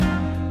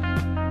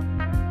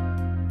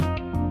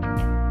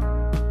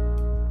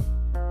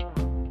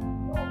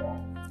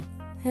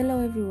Hello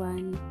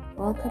everyone,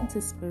 welcome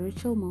to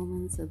Spiritual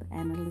Moments with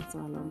Anna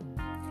Lizolo.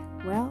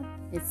 Well,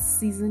 it's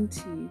season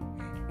 2,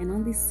 and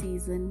on this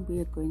season we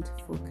are going to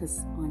focus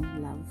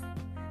on love.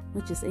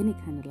 Not just any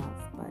kind of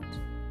love,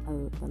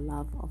 but the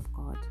love of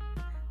God.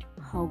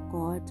 How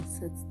God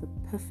sets the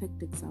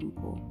perfect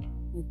example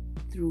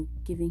through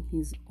giving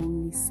His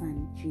only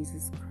Son,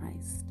 Jesus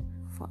Christ,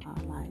 for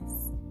our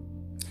lives.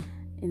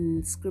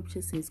 In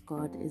Scripture says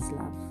God is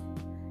love.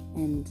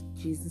 And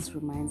Jesus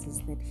reminds us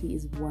that He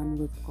is one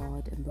with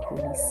God and the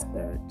Holy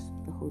Spirit,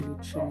 the Holy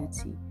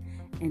Trinity.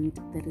 And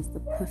that is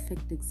the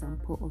perfect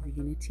example of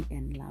unity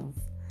and love.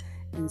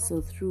 And so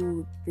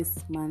through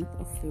this month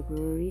of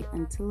February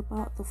until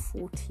about the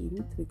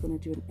 14th, we're going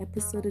to do an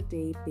episode a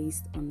day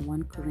based on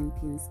 1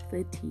 Corinthians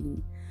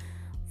 13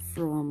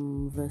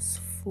 from verse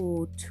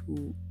 4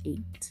 to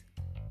 8.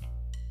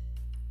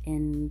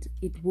 And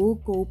it will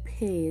go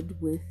paired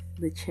with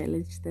the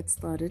challenge that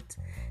started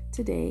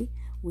today,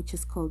 which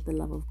is called the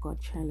Love of God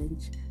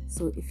Challenge.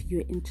 So if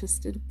you're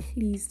interested,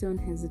 please don't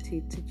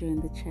hesitate to join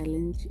the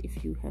challenge.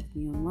 If you have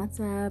me on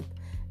WhatsApp,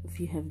 if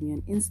you have me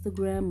on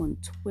Instagram, on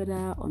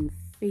Twitter, on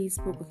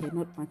Facebook, okay,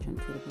 not much on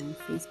Twitter, but on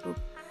Facebook,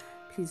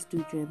 please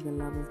do join the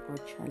Love of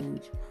God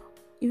Challenge.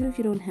 Even if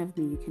you don't have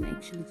me, you can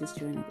actually just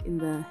join it. In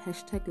the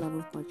hashtag Love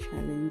of God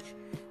Challenge,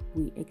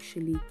 we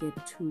actually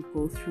get to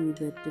go through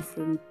the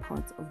different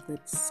parts of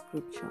that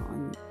scripture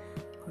on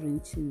 1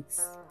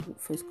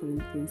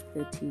 Corinthians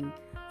 13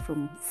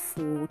 from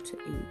 4 to 8.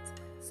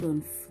 So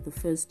on the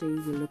first day,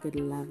 we look at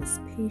love as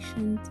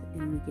patient,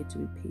 and we get to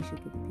be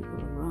patient with the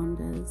people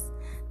around us.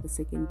 The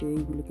second day,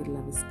 we look at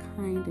love as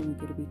kind, and we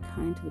get to be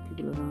kind to the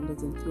people around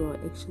us, and through our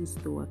actions,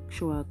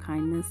 show our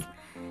kindness.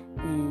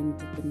 And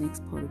the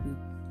next part will be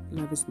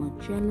love is not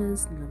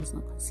jealous, love is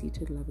not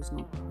conceited, love is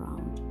not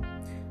proud.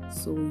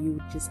 So you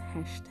just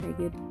hashtag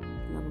it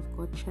Love of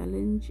God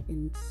Challenge,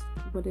 and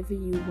whatever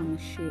you want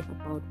to share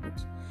about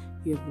what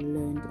you have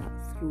learned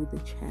through the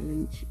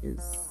challenge is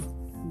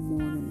more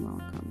than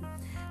welcome.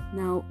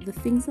 Now, the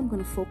things I'm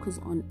going to focus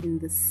on in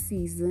this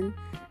season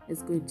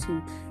is going to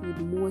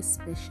include more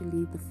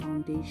especially the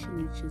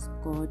foundation, which is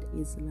God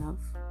is love.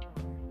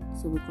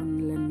 So we're going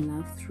to learn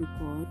love through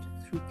God,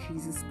 through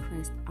Jesus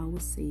Christ, our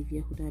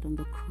Savior, who died on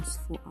the cross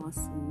for our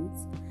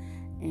sins,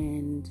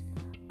 and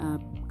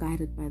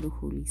guided by the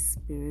Holy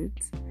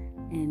Spirit,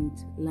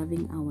 and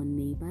loving our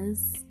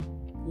neighbors,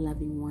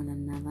 loving one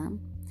another,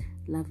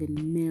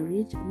 loving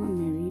marriage. I'm not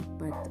married,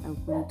 but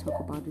I'm going to talk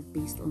about it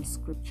based on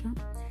scripture,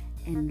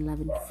 and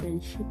loving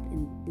friendship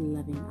and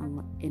loving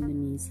our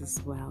enemies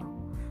as well.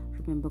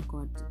 Remember,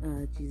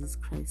 Jesus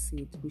Christ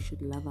said we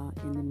should love our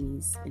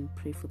enemies and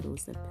pray for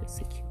those that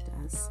persecute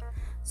us.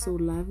 So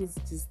love is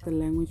just the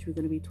language we're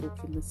going to be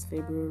talking this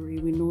February.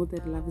 We know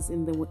that love is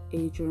in the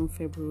air during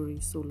February,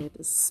 so let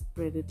us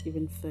spread it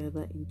even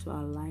further into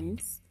our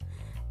lives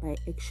by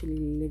actually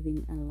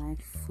living a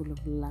life full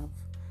of love.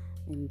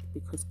 And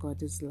because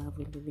God is love,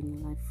 we're living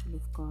a life full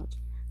of God,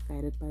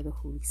 guided by the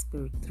Holy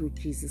Spirit through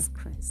Jesus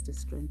Christ that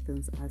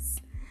strengthens us.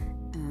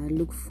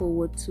 Look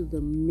forward to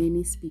the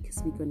many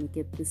speakers we're going to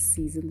get this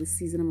season. This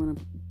season I'm going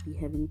to be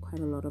having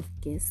quite a lot of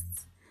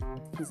guests,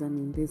 because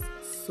there's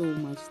so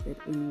much that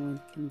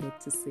anyone can get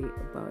to say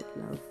about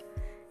love.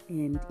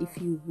 And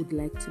if you would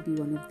like to be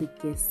one of the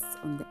guests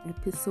on the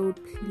episode,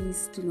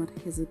 please do not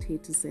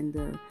hesitate to send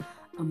a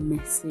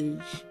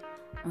message,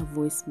 a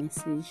voice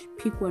message.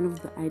 Pick one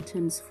of the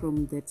items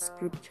from that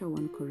scripture,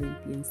 1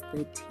 Corinthians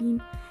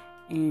 13,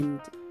 and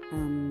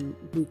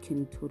we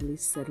can totally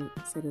set it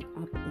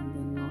up, and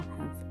then we'll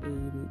have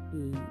an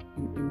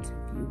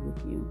interview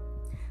with you.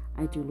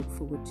 I do look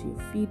forward to your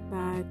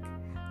feedback.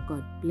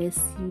 God bless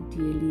you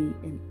dearly,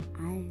 and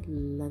I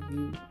love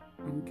you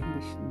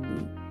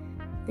unconditionally.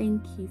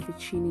 Thank you for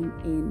tuning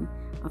in.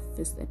 Our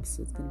first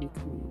episode is going to be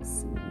coming up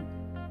soon.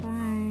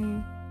 Bye.